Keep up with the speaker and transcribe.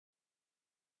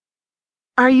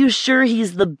Are you sure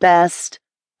he's the best?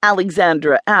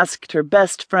 Alexandra asked her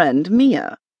best friend,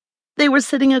 Mia. They were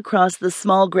sitting across the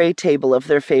small gray table of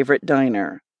their favorite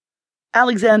diner.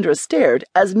 Alexandra stared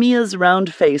as Mia's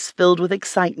round face filled with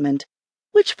excitement,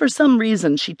 which for some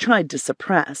reason she tried to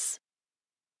suppress.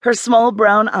 Her small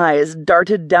brown eyes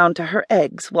darted down to her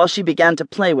eggs while she began to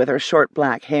play with her short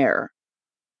black hair.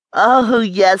 "Oh,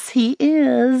 yes, he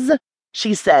is,"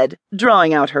 she said,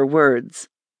 drawing out her words.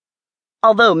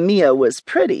 Although Mia was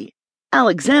pretty,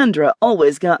 Alexandra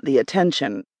always got the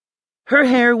attention. Her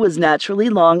hair was naturally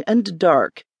long and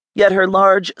dark, yet her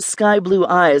large, sky-blue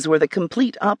eyes were the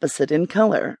complete opposite in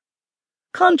color.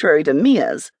 Contrary to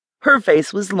Mia's, her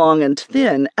face was long and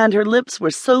thin, and her lips were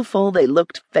so full they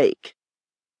looked fake.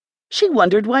 She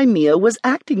wondered why Mia was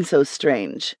acting so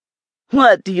strange.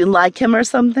 "What, do you like him or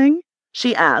something?"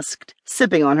 she asked,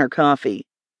 sipping on her coffee.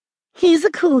 "He's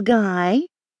a cool guy,"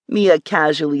 Mia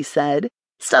casually said,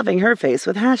 stuffing her face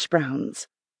with hash browns.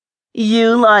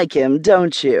 "You like him,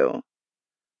 don't you?"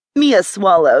 Mia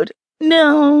swallowed.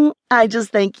 "No, I just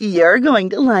think you're going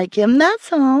to like him,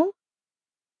 that's all."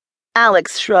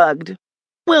 Alex shrugged.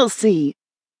 "We'll see.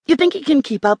 You think he can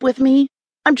keep up with me?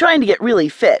 I'm trying to get really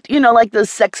fit, like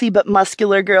those sexy but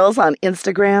muscular girls on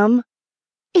Instagram."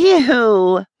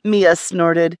 "Ew," Mia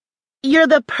snorted. "You're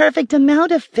the perfect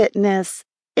amount of fitness.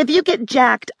 If you get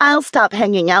jacked, I'll stop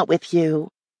hanging out with you."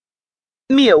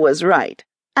 Mia was right.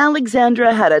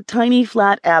 Alexandra had a tiny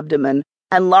flat abdomen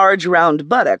and large round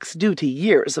buttocks due to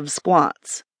years of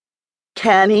squats.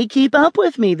 "Can he keep up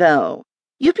with me, though?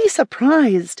 You'd be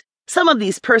surprised. Some of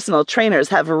these personal trainers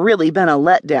have really been a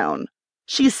letdown,"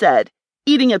 she said,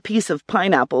 eating a piece of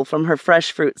pineapple from her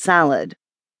fresh fruit salad.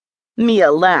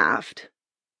 Mia laughed.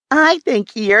 "I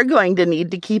think you're going to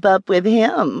need to keep up with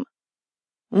him."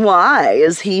 "Why?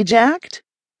 Is he jacked?"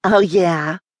 "Oh,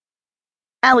 yeah."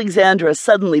 Alexandra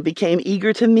suddenly became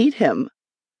eager to meet him.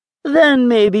 "Then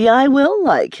maybe I will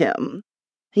like him."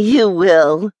 "You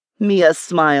will," Mia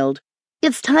smiled.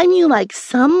 "It's time you like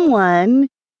someone.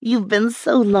 You've been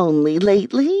so lonely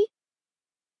lately."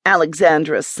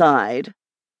 Alexandra sighed.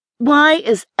 "Why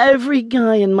is every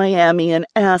guy in Miami an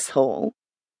asshole?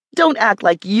 Don't act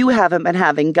like you haven't been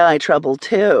having guy trouble,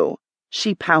 too,"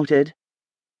 she pouted.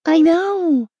 "I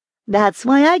know. That's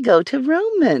why I go to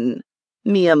Roman,"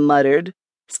 Mia muttered,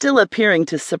 still appearing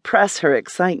to suppress her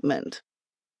excitement.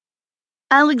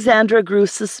 Alexandra grew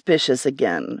suspicious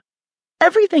again.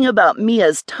 Everything about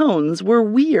Mia's tones were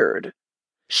weird.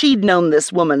 She'd known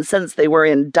this woman since they were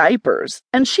in diapers,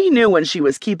 and she knew when she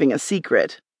was keeping a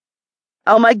secret.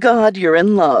 "Oh my God, you're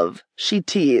in love," she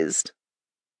teased.